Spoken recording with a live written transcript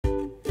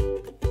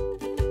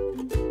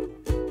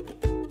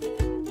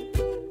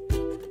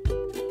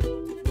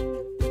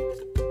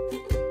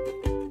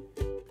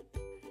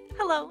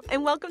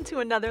and welcome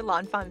to another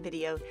lawnfawn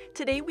video.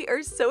 Today we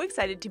are so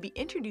excited to be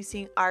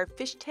introducing our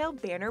Fishtail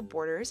Banner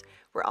Borders.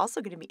 We're also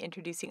going to be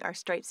introducing our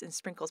stripes and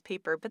sprinkles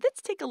paper, but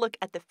let's take a look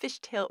at the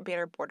Fishtail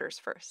Banner Borders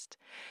first.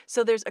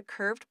 So there's a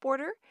curved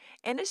border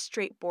and a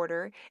straight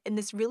border in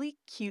this really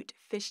cute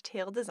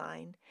fishtail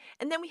design.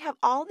 And then we have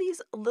all these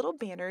little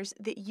banners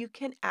that you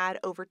can add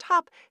over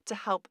top to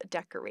help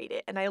decorate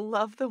it. And I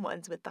love the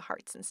ones with the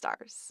hearts and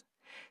stars.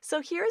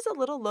 So here's a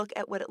little look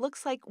at what it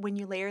looks like when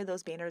you layer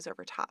those banners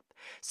over top.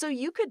 So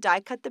you could die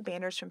cut the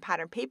banners from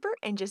pattern paper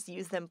and just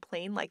use them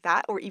plain like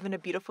that, or even a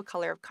beautiful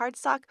color of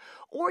cardstock,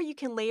 or you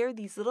can layer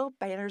these little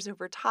banners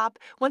over top.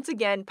 Once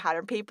again,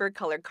 pattern paper,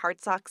 colored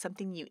cardstock,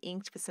 something you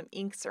inked with some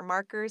inks or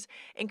markers,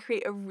 and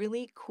create a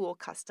really cool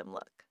custom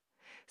look.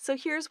 So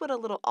here's what a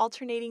little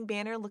alternating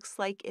banner looks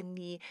like in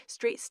the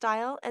straight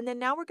style, and then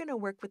now we're going to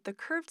work with the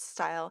curved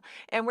style,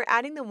 and we're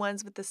adding the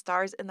ones with the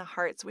stars and the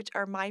hearts, which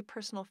are my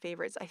personal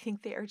favorites. I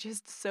think they are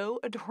just so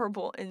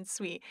adorable and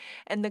sweet,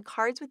 and the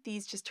cards with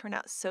these just turn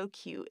out so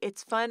cute.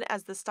 It's fun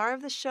as the star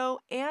of the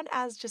show and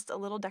as just a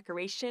little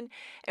decoration,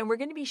 and we're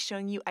going to be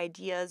showing you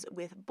ideas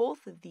with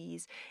both of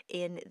these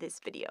in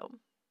this video.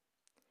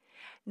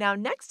 Now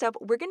next up,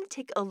 we're going to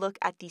take a look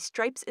at the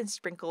stripes and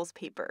sprinkles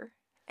paper.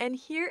 And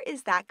here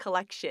is that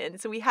collection.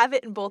 So we have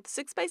it in both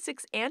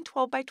 6x6 and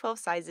 12x12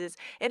 sizes.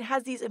 It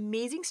has these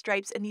amazing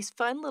stripes and these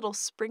fun little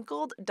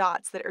sprinkled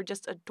dots that are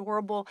just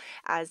adorable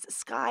as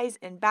skies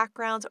and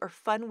backgrounds, or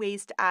fun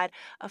ways to add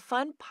a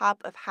fun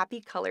pop of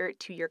happy color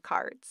to your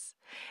cards.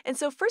 And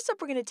so first up,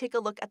 we're going to take a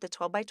look at the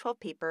 12x12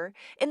 paper.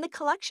 In the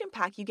collection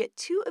pack, you get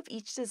 2 of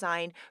each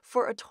design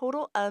for a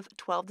total of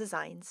 12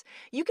 designs.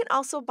 You can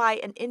also buy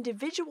an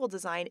individual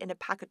design in a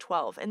pack of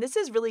 12. And this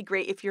is really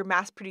great if you're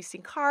mass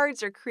producing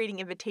cards or creating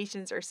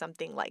invitations or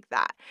something like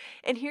that.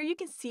 And here you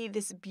can see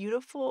this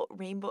beautiful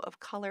rainbow of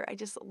color. I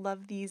just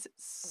love these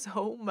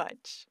so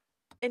much.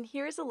 And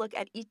here's a look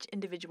at each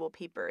individual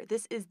paper.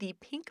 This is the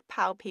pink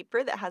POW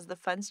paper that has the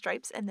fun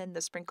stripes and then the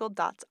sprinkled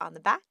dots on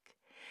the back.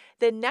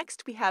 Then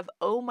next we have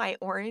Oh My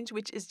Orange,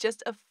 which is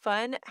just a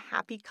fun,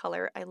 happy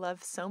color I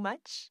love so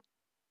much.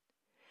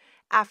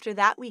 After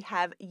that we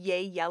have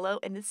Yay Yellow,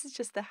 and this is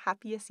just the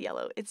happiest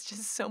yellow. It's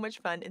just so much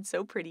fun and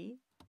so pretty.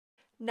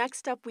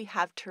 Next up we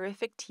have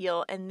Terrific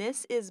Teal, and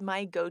this is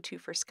my go-to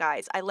for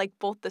skies. I like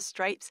both the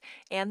stripes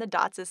and the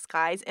dots as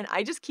skies, and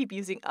I just keep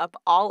using up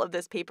all of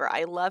this paper.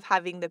 I love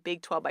having the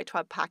big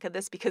 12x12 pack of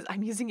this because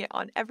I'm using it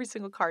on every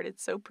single card.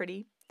 It's so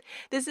pretty.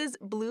 This is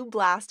Blue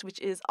Blast, which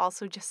is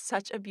also just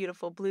such a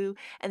beautiful blue.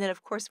 And then,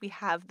 of course, we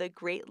have the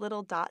great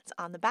little dots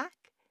on the back.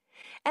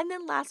 And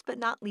then last but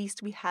not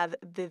least, we have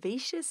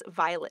Vivacious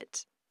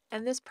Violet.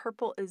 And this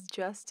purple is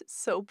just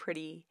so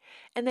pretty.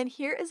 And then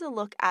here is a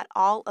look at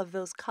all of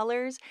those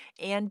colors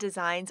and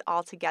designs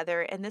all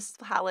together. And this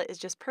palette is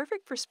just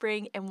perfect for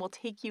spring and will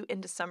take you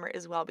into summer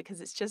as well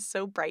because it's just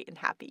so bright and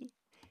happy.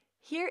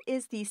 Here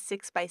is the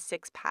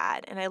 6x6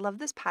 pad, and I love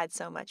this pad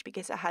so much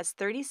because it has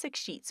 36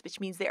 sheets, which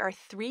means there are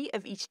 3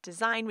 of each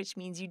design, which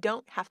means you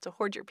don't have to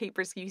hoard your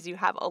papers because you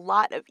have a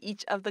lot of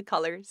each of the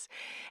colors.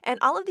 And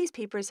all of these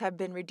papers have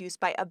been reduced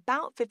by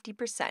about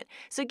 50%,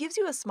 so it gives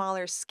you a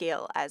smaller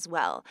scale as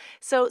well.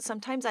 So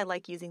sometimes I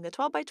like using the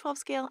 12x12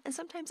 scale, and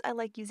sometimes I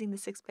like using the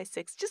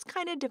 6x6, just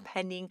kind of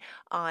depending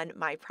on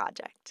my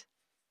project.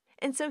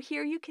 And so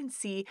here you can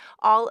see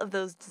all of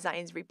those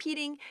designs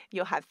repeating.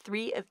 You'll have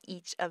 3 of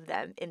each of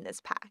them in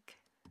this pack.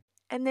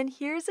 And then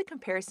here's a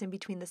comparison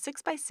between the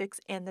 6x6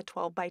 and the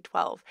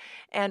 12x12.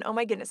 And oh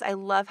my goodness, I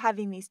love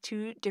having these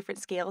 2 different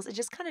scales. It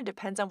just kind of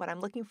depends on what I'm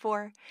looking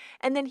for.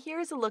 And then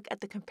here's a look at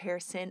the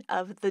comparison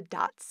of the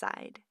dot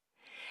side.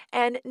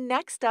 And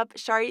next up,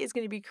 Shari is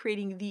going to be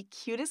creating the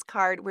cutest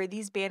card where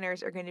these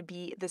banners are going to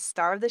be the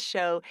star of the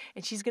show,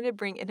 and she's going to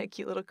bring in a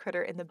cute little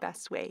critter in the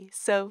best way.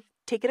 So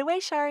take it away,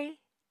 Shari.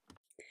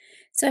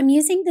 So I'm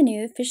using the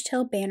new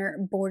Fishtail Banner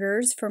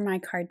Borders for my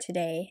card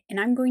today, and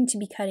I'm going to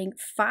be cutting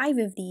 5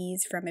 of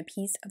these from a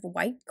piece of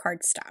white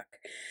cardstock.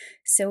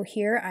 So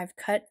here I've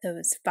cut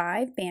those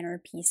 5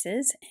 banner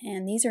pieces,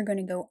 and these are going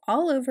to go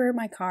all over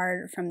my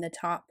card from the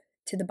top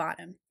to the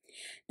bottom.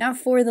 Now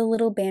for the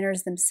little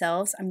banners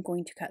themselves, I'm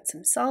going to cut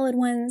some solid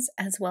ones,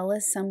 as well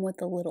as some with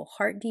the little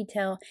heart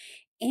detail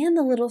and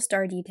the little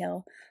star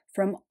detail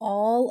from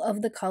all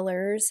of the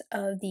colors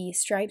of the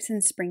Stripes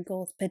and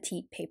Sprinkles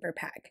Petite paper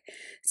pack.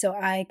 So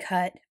I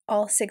cut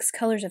all 6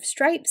 colors of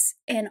stripes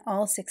and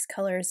all 6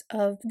 colors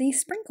of the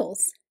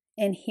sprinkles.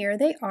 And here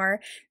they are.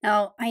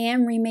 Now I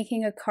am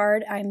remaking a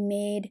card I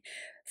made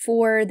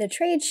for the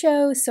trade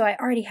show, so I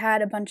already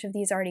had a bunch of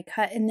these already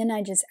cut, and then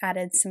I just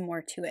added some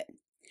more to it.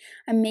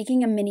 I'm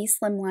making a mini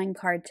slimline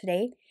card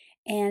today,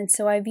 and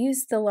so I've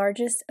used the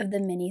largest of the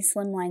mini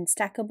slimline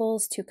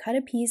Stackables to cut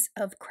a piece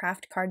of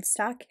kraft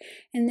cardstock,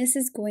 and this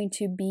is going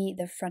to be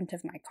the front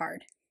of my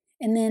card.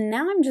 And then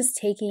now I'm just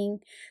taking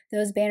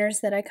those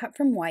banners that I cut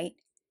from white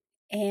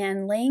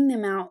and laying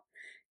them out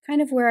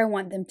kind of where I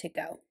want them to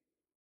go.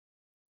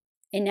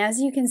 And as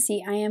you can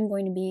see, I am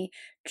going to be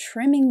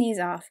trimming these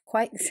off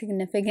quite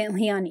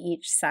significantly on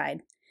each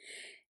side.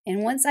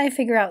 And once I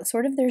figure out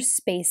sort of their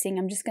spacing,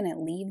 I'm just going to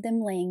leave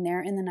them laying there,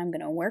 and then I'm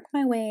going to work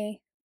my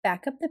way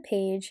back up the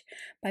page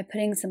by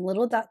putting some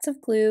little dots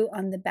of glue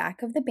on the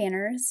back of the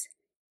banners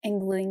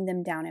and gluing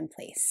them down in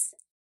place.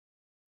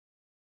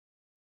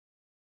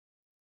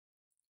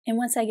 And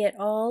once I get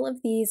all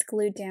of these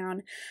glued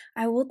down,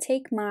 I will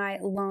take my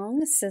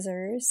long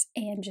scissors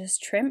and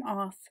just trim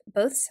off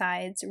both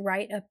sides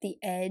right up the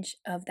edge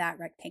of that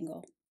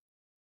rectangle.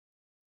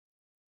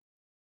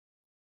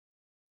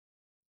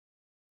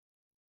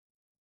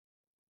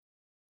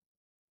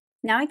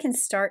 Now I can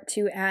start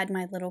to add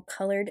my little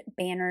colored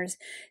banners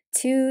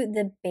to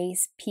the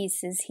base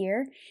pieces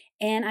here.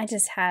 And I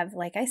just have,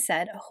 like I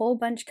said, a whole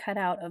bunch cut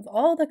out of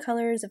all the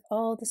colors of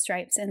all the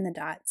stripes and the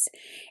dots.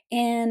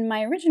 And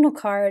my original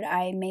card,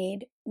 I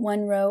made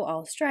one row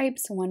all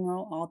stripes, one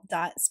row all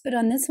dots. But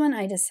on this one,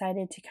 I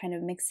decided to kind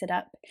of mix it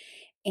up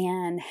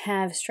and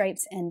have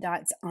stripes and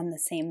dots on the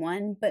same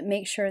one, but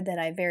make sure that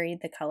I varied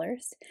the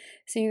colors.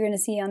 So you're going to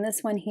see on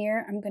this one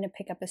here, I'm going to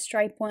pick up a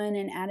stripe one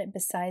and add it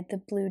beside the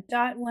blue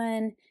dot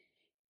one.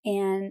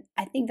 And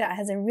I think that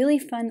has a really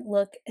fun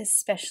look,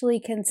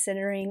 especially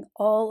considering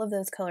all of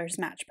those colors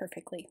match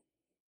perfectly.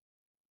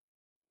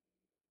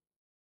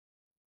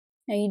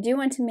 Now you do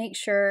want to make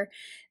sure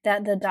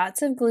that the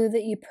dots of glue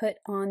that you put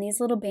on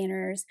these little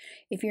banners,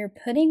 if you're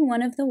putting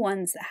one of the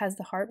ones that has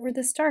the heart or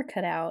the star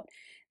cut out,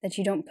 that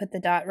you don't put the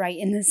dot right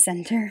in the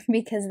center,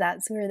 because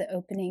that's where the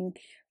opening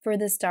for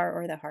the star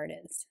or the heart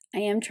is. I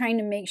am trying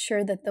to make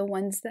sure that the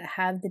ones that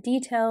have the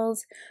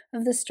details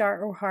of the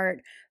star or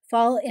heart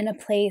fall in a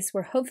place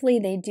where hopefully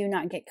they do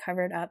not get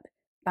covered up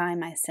by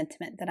my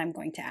sentiment that I'm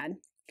going to add.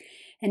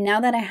 And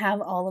now that I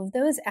have all of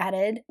those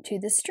added to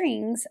the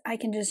strings, I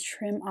can just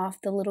trim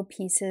off the little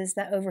pieces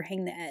that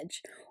overhang the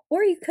edge.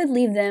 Or you could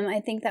leave them. I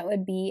think that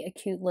would be a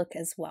cute look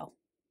as well.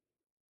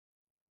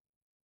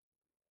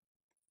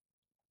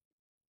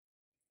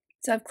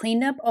 So I've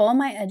cleaned up all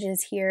my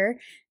edges here,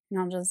 and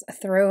I'll just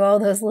throw all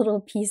those little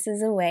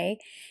pieces away.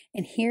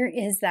 And here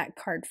is that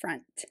card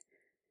front.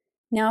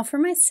 Now for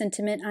my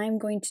sentiment, I'm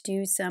going to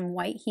do some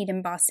white heat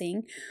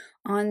embossing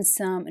on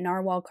some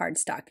narwhal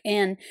cardstock.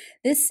 And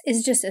this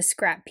is just a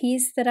scrap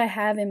piece that I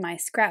have in my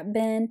scrap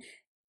bin.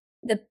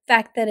 The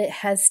fact that it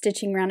has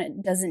stitching around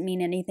it doesn't mean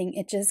anything.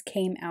 It just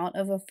came out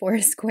of a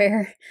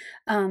 4-square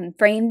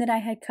frame that I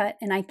had cut.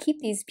 And I keep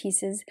these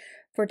pieces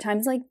for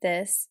times like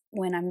this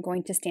when I'm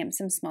going to stamp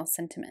some small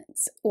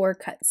sentiments or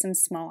cut some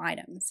small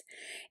items.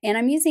 And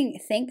I'm using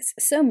Thanks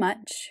So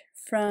Much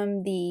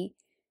from the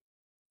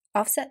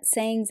Offset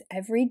Sayings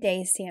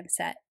Everyday stamp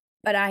set,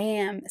 but I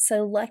am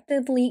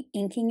selectively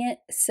inking it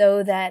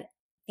so that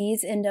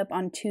these end up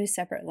on 2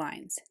 separate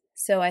lines.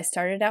 So I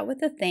started out with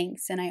the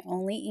thanks, and I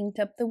only inked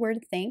up the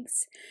word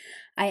thanks.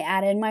 I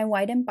added my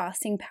white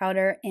embossing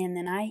powder, and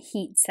then I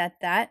heat set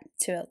that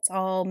till it's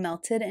all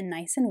melted and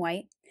nice and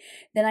white.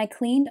 Then I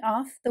cleaned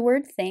off the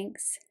word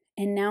thanks,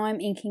 and now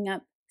I'm inking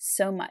up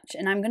So Much.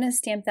 And I'm going to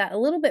stamp that a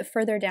little bit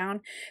further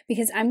down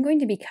because I'm going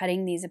to be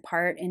cutting these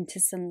apart into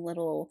some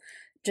little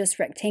just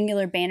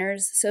rectangular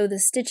banners. So the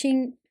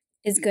stitching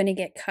is going to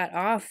get cut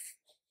off.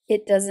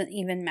 It doesn't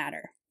even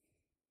matter.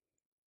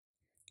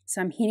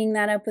 So I'm heating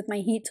that up with my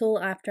heat tool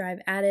after I've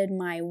added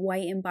my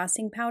white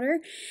embossing powder,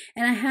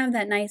 and I have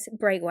that nice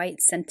bright white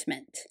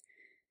sentiment.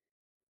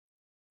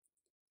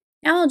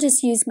 Now I'll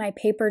just use my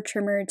paper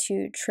trimmer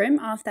to trim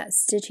off that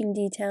stitching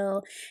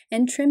detail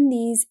and trim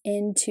these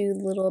into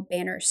little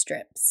banner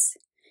strips.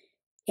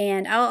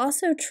 And I'll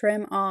also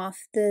trim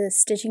off the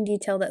stitching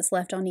detail that's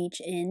left on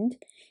each end.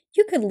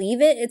 You could leave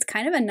it, it's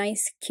kind of a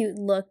nice cute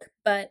look,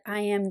 but I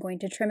am going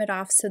to trim it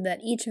off so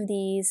that each of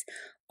these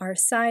are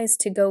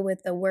sized to go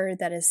with the word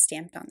that is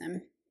stamped on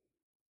them.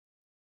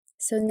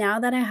 So now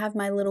that I have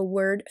my little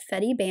word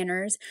Fetty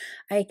banners,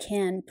 I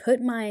can put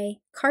my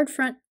card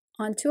front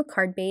onto a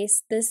card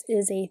base. This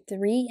is a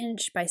 3"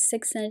 by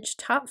 6"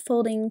 top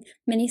folding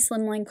mini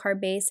slimline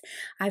card base.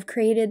 I've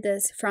created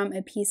this from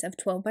a piece of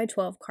 12 by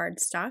 12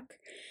 cardstock.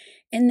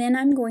 And then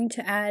I'm going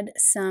to add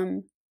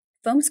some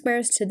foam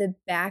squares to the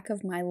back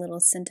of my little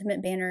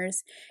sentiment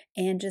banners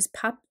and just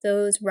pop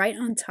those right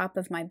on top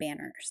of my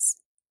banners.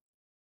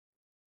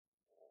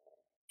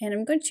 And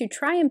I'm going to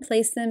try and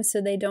place them so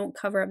they don't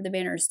cover up the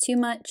banners too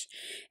much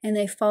and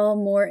they fall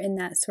more in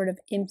that sort of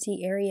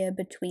empty area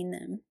between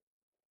them.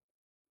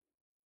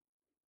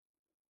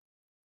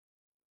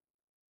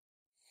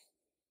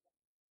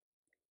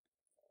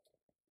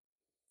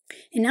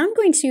 And now I'm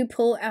going to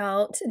pull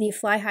out the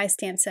Fly High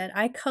stamp set.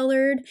 I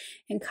colored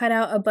and cut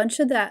out a bunch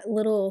of that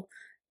little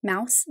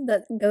mouse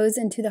that goes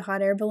into the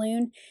hot air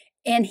balloon.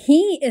 And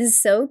he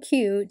is so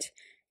cute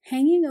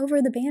hanging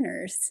over the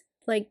banners.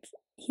 Like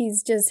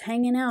he's just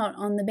hanging out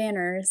on the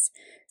banners.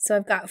 So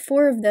I've got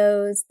 4 of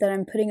those that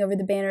I'm putting over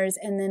the banners.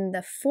 And then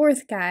the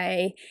 4th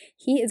guy,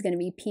 he is going to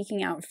be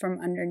peeking out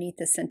from underneath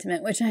the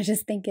sentiment, which I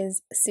just think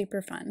is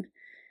super fun.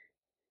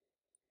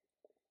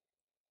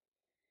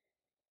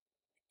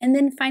 And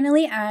then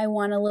finally, I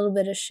want a little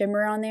bit of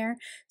shimmer on there.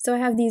 So I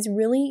have these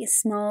really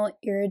small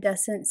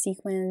iridescent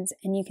sequins,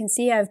 and you can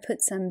see I've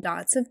put some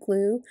dots of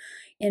glue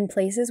in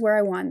places where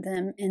I want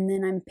them, and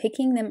then I'm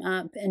picking them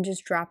up and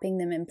just dropping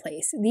them in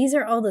place. These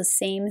are all the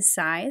same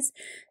size,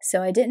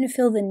 so I didn't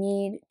feel the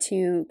need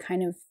to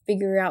kind of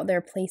figure out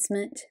their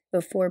placement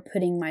before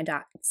putting my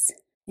dots.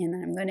 And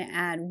then I'm going to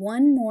add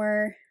one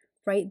more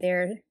right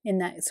there in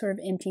that sort of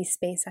empty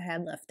space I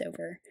had left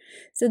over.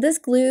 So this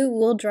glue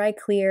will dry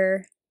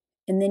clear,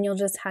 and then you'll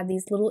just have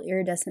these little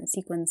iridescent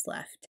sequins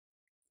left.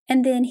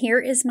 And then here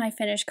is my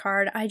finished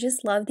card. I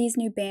just love these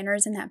new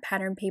banners and that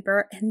pattern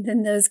paper, and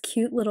then those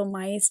cute little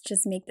mice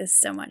just make this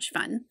so much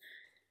fun.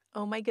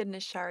 Oh my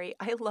goodness, Shari,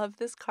 I love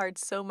this card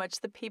so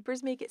much. The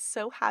papers make it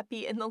so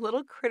happy, and the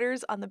little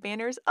critters on the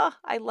banners, oh,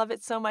 I love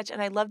it so much,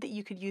 and I love that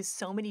you could use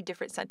so many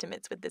different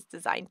sentiments with this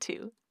design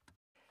too.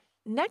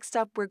 Next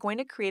up, we're going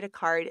to create a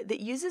card that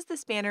uses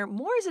this banner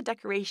more as a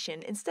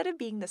decoration instead of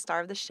being the star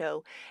of the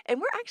show. And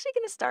we're actually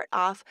going to start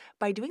off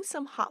by doing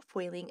some hot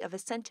foiling of a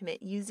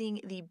sentiment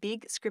using the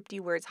big scripty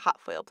words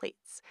hot foil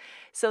plates.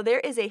 So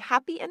there is a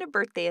happy and a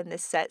birthday in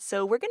this set.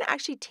 So we're going to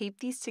actually tape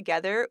these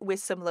together with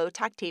some low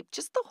tack tape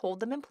just to hold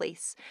them in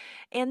place.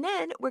 And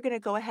then we're going to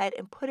go ahead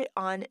and put it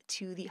on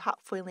to the hot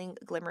foiling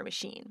glimmer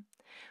machine.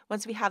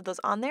 Once we have those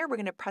on there, we're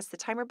going to press the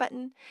timer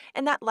button,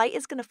 and that light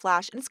is going to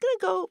flash, and it's going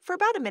to go for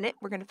about a minute.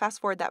 We're going to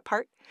fast forward that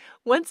part.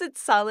 Once it's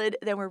solid,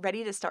 then we're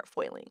ready to start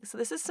foiling. So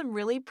this is some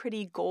really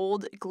pretty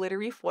gold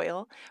glittery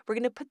foil. We're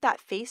going to put that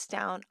face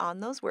down on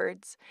those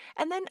words,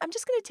 and then I'm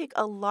just going to take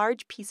a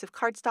large piece of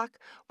cardstock.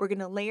 We're going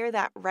to layer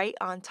that right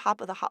on top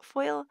of the hot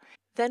foil.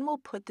 Then we'll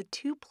put the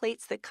 2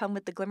 plates that come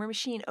with the glimmer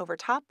machine over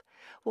top.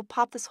 We'll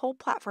pop this whole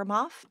platform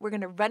off. We're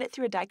going to run it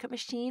through a die cut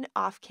machine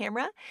off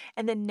camera.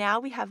 And then now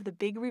we have the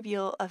big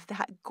reveal of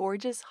that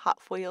gorgeous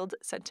hot foiled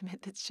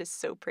sentiment that's just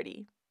so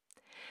pretty.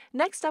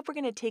 Next up, we're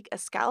going to take a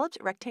scalloped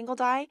rectangle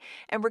die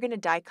and we're going to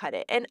die cut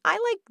it. And I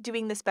like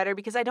doing this better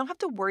because I don't have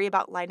to worry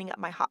about lining up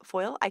my hot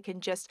foil. I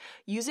can just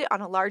use it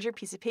on a larger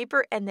piece of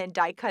paper and then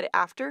die cut it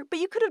after. But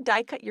you could have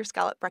die cut your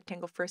scalloped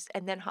rectangle first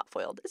and then hot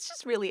foiled. It's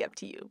just really up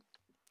to you.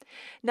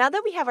 Now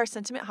that we have our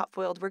sentiment hot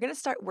foiled, we're going to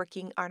start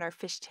working on our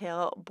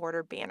fishtail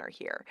border banner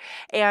here.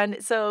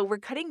 And so we're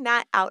cutting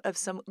that out of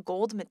some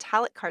gold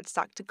metallic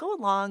cardstock to go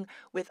along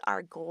with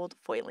our gold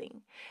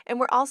foiling. And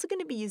we're also going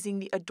to be using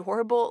the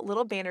adorable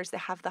little banners that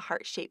have the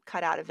heart shape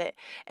cut out of it.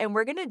 And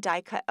we're going to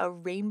die cut a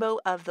rainbow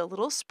of the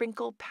little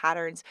sprinkle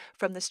patterns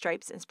from the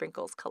Stripes and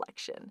Sprinkles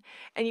collection.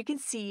 And you can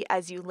see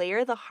as you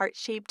layer the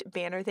heart-shaped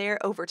banner there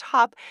over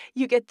top,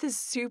 you get this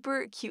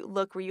super cute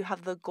look where you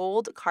have the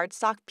gold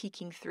cardstock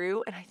peeking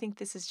through. And I think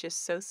this is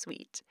just so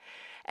sweet.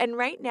 And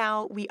right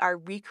now we are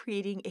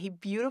recreating a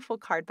beautiful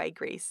card by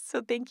Grace.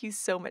 So thank you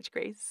so much,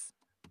 Grace.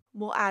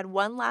 We'll add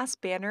one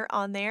last banner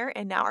on there,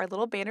 and now our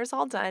little banner's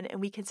all done,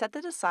 and we can set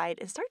that aside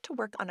and start to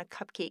work on a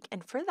cupcake.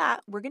 And for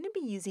that, we're going to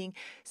be using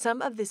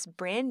some of this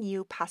brand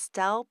new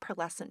pastel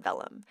pearlescent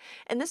vellum.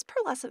 And this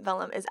pearlescent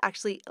vellum is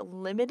actually a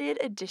limited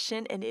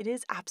edition, and it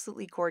is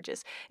absolutely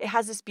gorgeous. It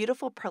has this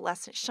beautiful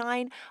pearlescent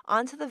shine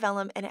onto the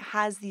vellum, and it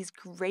has these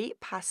great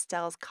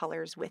pastels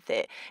colors with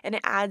it, and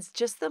it adds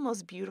just the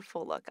most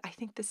beautiful look. I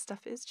think this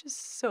stuff is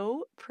just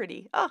so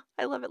pretty. Oh,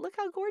 I love it. Look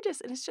how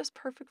gorgeous, and it's just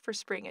perfect for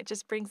spring. It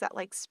just brings that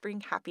like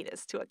spring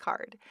happiness to a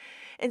card.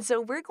 And so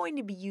we're going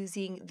to be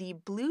using the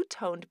blue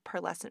toned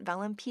pearlescent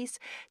vellum piece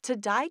to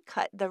die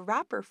cut the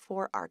wrapper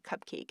for our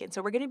cupcake. And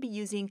so we're going to be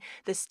using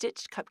the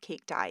stitched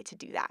cupcake die to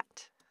do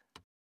that.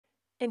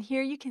 And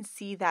here you can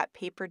see that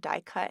paper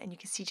die cut, and you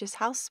can see just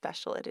how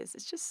special it is.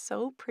 It's just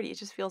so pretty. It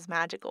just feels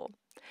magical.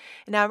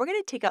 And now we're going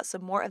to take out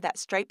some more of that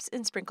Stripes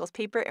and Sprinkles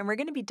paper, and we're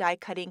going to be die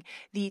cutting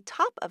the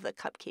top of the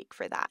cupcake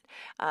for that.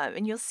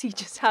 And you'll see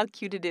just how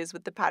cute it is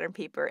with the pattern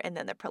paper and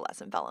then the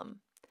pearlescent vellum.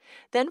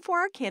 Then for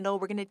our candle,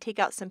 we're going to take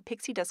out some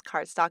pixie dust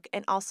cardstock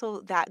and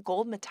also that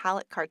gold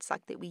metallic cardstock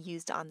that we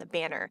used on the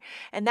banner.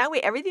 And that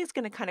way everything's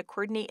going to kind of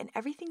coordinate and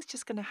everything's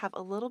just going to have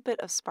a little bit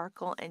of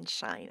sparkle and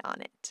shine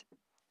on it.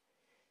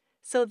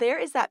 So there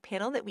is that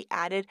panel that we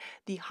added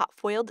the hot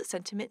foiled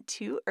sentiment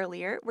to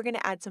earlier. We're going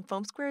to add some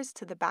foam squares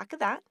to the back of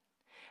that.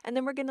 And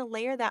then we're going to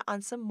layer that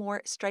on some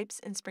more Stripes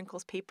and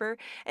Sprinkles paper.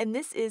 And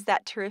this is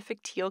that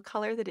terrific teal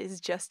color that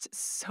is just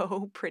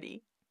so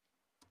pretty.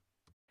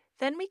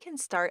 Then we can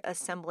start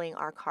assembling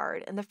our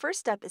card. And the first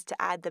step is to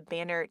add the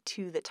banner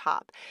to the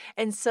top.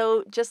 And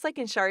so just like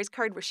in Shari's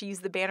card where she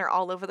used the banner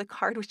all over the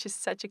card, which is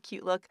such a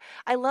cute look,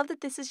 I love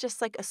that this is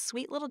just like a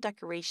sweet little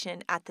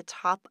decoration at the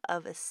top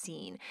of a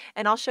scene.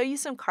 And I'll show you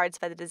some cards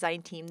by the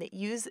design team that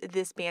use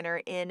this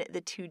banner in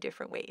the 2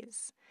 different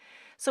ways.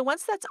 So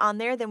once that's on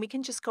there, then we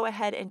can just go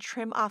ahead and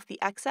trim off the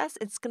excess.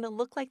 It's going to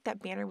look like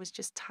that banner was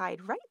just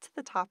tied right to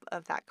the top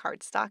of that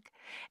cardstock.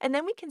 And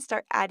then we can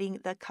start adding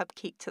the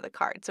cupcake to the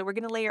card. So we're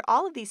going to layer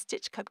all of these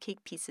stitched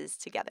cupcake pieces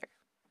together.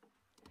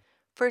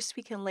 First,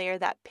 we can layer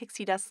that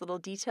pixie dust little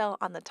detail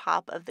on the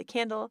top of the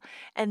candle,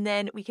 and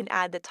then we can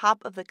add the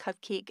top of the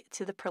cupcake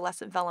to the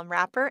pearlescent vellum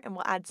wrapper, and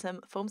we'll add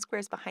some foam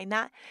squares behind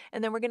that,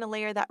 and then we're going to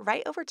layer that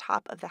right over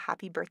top of the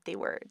happy birthday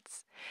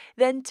words.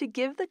 Then to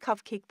give the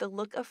cupcake the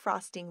look of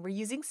frosting, we're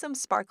using some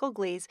sparkle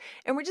glaze,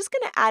 and we're just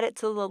going to add it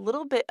to the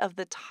little bit of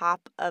the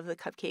top of the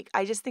cupcake.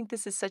 I just think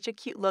this is such a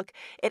cute look.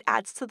 It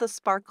adds to the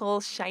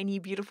sparkle, shiny,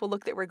 beautiful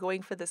look that we're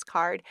going for this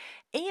card,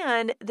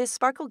 and this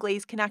sparkle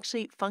glaze can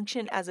actually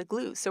function as a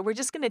glue. So we're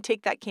just going to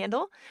take that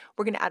candle.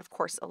 We're going to add, of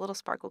course, a little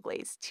sparkle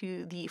glaze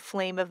to the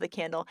flame of the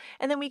candle.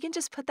 And then we can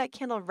just put that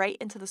candle right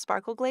into the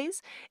sparkle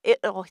glaze.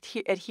 It'll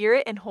adhere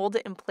it and hold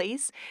it in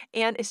place.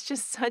 And it's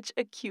just such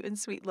a cute and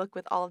sweet look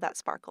with all of that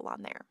sparkle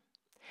on there.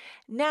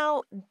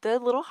 Now, the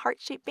little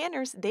heart-shaped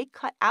banners, they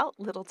cut out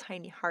little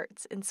tiny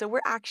hearts, and so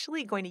we're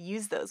actually going to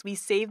use those. We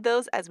saved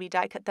those as we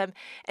die cut them,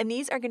 and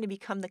these are going to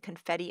become the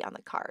confetti on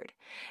the card.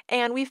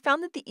 And we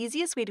found that the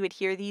easiest way to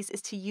adhere these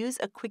is to use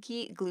a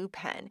quickie glue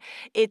pen.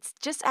 It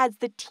just adds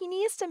the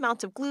teeniest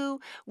amount of glue,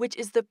 which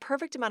is the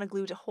perfect amount of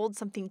glue to hold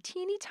something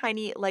teeny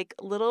tiny like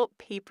little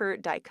paper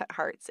die-cut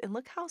hearts. And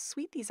look how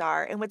sweet these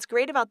are. And what's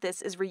great about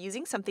this is we're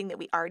using something that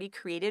we already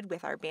created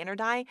with our banner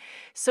die,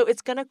 so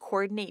it's going to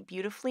coordinate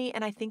beautifully,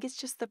 and I think it's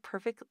just the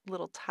perfect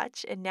little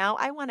touch. And now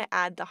I want to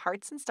add the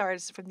hearts and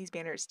stars from these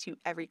banners to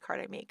every card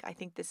I make. I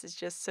think this is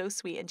just so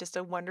sweet and just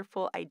a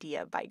wonderful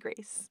idea by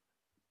Grace.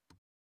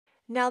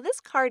 Now this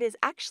card is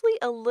actually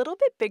a little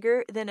bit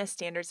bigger than a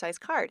standard size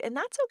card, and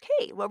that's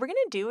okay. What we're going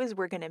to do is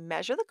we're going to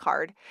measure the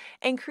card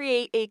and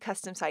create a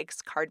custom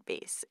size card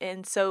base.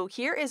 And so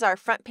here is our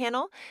front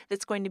panel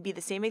that's going to be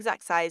the same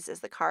exact size as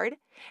the card.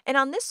 And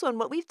on this one,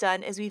 what we've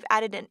done is we've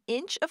added an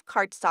inch of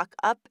cardstock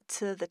up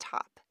to the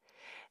top.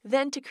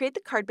 Then to create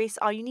the card base,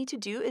 all you need to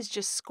do is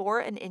just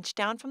score an inch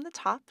down from the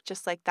top,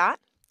 just like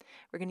that.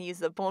 We're going to use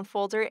the bone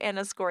folder and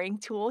a scoring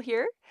tool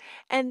here.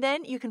 And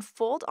then you can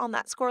fold on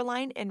that score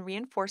line and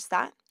reinforce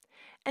that.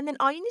 And then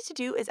all you need to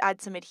do is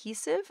add some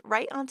adhesive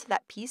right onto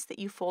that piece that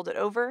you folded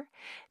over.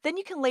 Then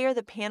you can layer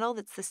the panel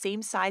that's the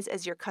same size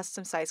as your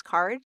custom size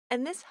card.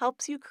 And this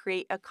helps you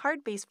create a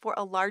card base for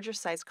a larger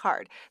size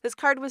card. This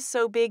card was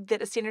so big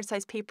that a standard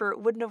size paper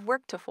wouldn't have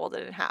worked to fold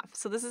it in half.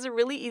 So this is a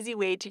really easy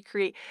way to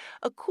create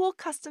a cool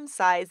custom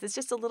size that's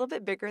just a little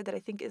bit bigger that I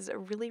think is a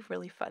really,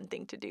 really fun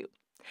thing to do.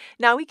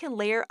 Now we can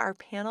layer our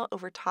panel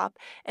over top,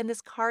 and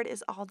this card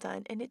is all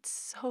done, and it's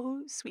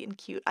so sweet and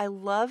cute. I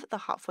love the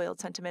hot foiled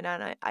sentiment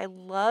on it. I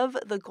love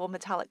the gold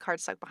metallic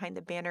cardstock behind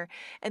the banner,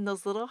 and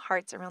those little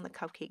hearts around the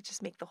cupcake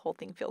just make the whole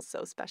thing feel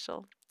so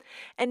special.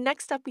 And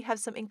next up, we have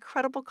some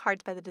incredible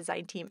cards by the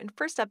design team, and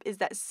first up is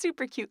that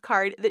super cute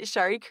card that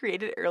Shari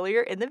created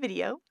earlier in the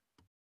video.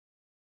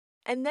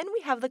 And then we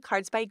have the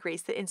cards by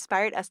Grace that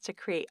inspired us to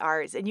create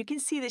ours. And you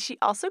can see that she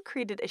also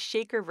created a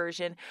shaker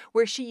version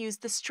where she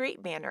used the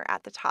straight banner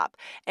at the top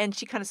and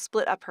she kind of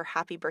split up her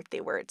happy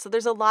birthday word. So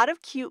there's a lot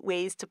of cute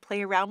ways to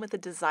play around with a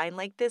design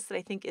like this that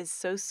I think is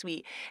so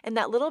sweet. And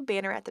that little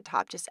banner at the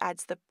top just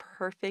adds the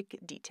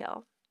perfect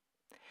detail.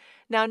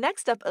 Now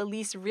next up,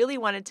 Elise really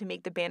wanted to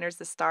make the banners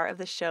the star of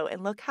the show,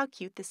 and look how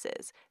cute this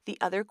is. The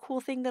other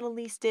cool thing that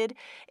Elise did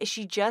is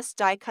she just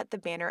die cut the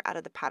banner out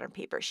of the pattern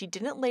paper. She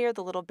didn't layer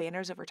the little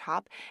banners over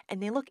top, and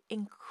they look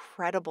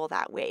incredible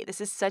that way. This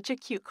is such a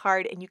cute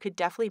card, and you could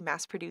definitely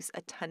mass produce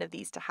a ton of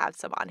these to have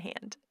some on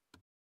hand.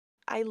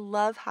 I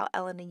love how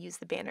Elena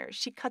used the banners.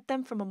 She cut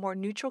them from a more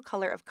neutral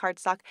color of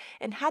cardstock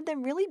and had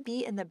them really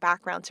be in the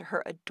background to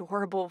her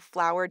adorable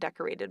flower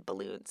decorated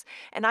balloons.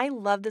 And I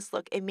love this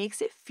look. It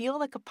makes it feel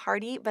like a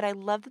party, but I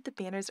love that the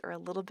banners are a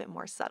little bit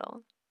more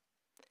subtle.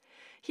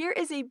 Here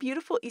is a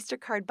beautiful Easter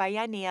card by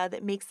Yanea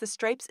that makes the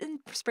stripes and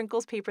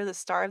sprinkles paper the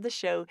star of the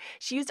show.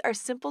 She used our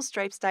simple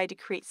stripes die to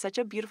create such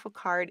a beautiful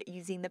card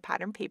using the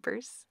pattern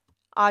papers.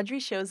 Audrey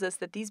shows us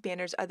that these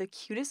banners are the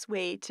cutest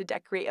way to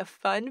decorate a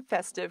fun,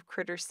 festive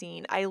critter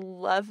scene. I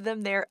love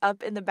them there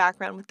up in the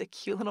background with the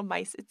cute little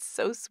mice. It's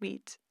so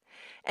sweet.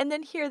 And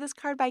then here, this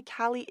card by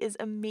Callie is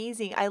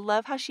amazing. I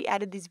love how she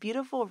added these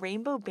beautiful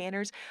rainbow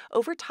banners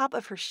over top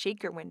of her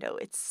shaker window.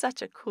 It's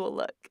such a cool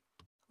look.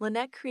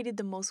 Lynette created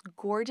the most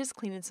gorgeous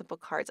clean and simple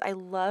cards. I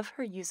love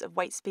her use of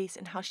white space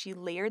and how she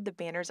layered the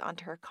banners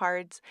onto her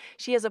cards.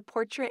 She has a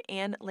portrait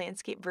and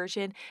landscape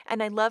version,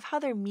 and I love how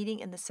they're meeting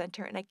in the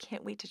center, and I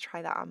can't wait to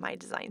try that on my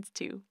designs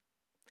too.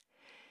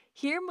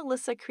 Here,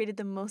 Melissa created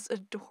the most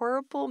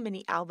adorable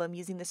mini album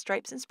using the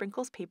stripes and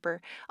sprinkles paper,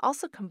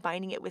 also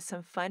combining it with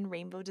some fun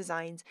rainbow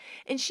designs.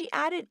 And she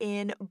added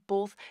in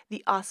both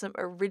the awesome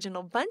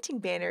original bunting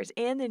banners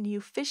and the new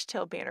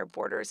fishtail banner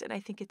borders. And I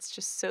think it's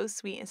just so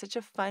sweet and such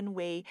a fun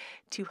way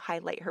to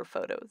highlight her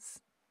photos.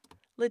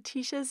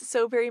 Letitia's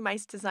So Very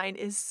Mice design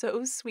is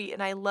so sweet,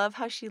 and I love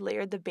how she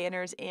layered the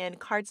banners in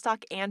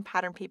cardstock and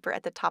pattern paper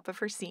at the top of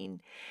her scene.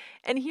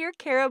 And here,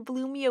 Kara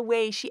blew me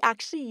away. She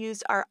actually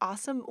used our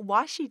awesome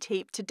washi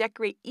tape to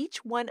decorate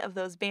each one of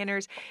those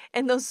banners,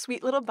 and those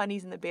sweet little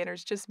bunnies in the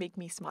banners just make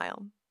me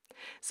smile.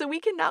 So we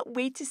cannot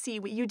wait to see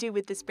what you do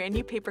with this brand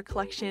new paper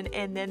collection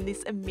and then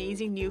this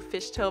amazing new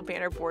fishtail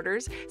banner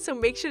borders, so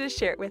make sure to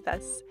share it with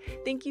us.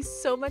 Thank you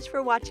so much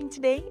for watching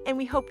today, and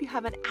we hope you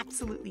have an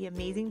absolutely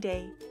amazing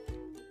day.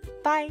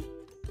 Bye!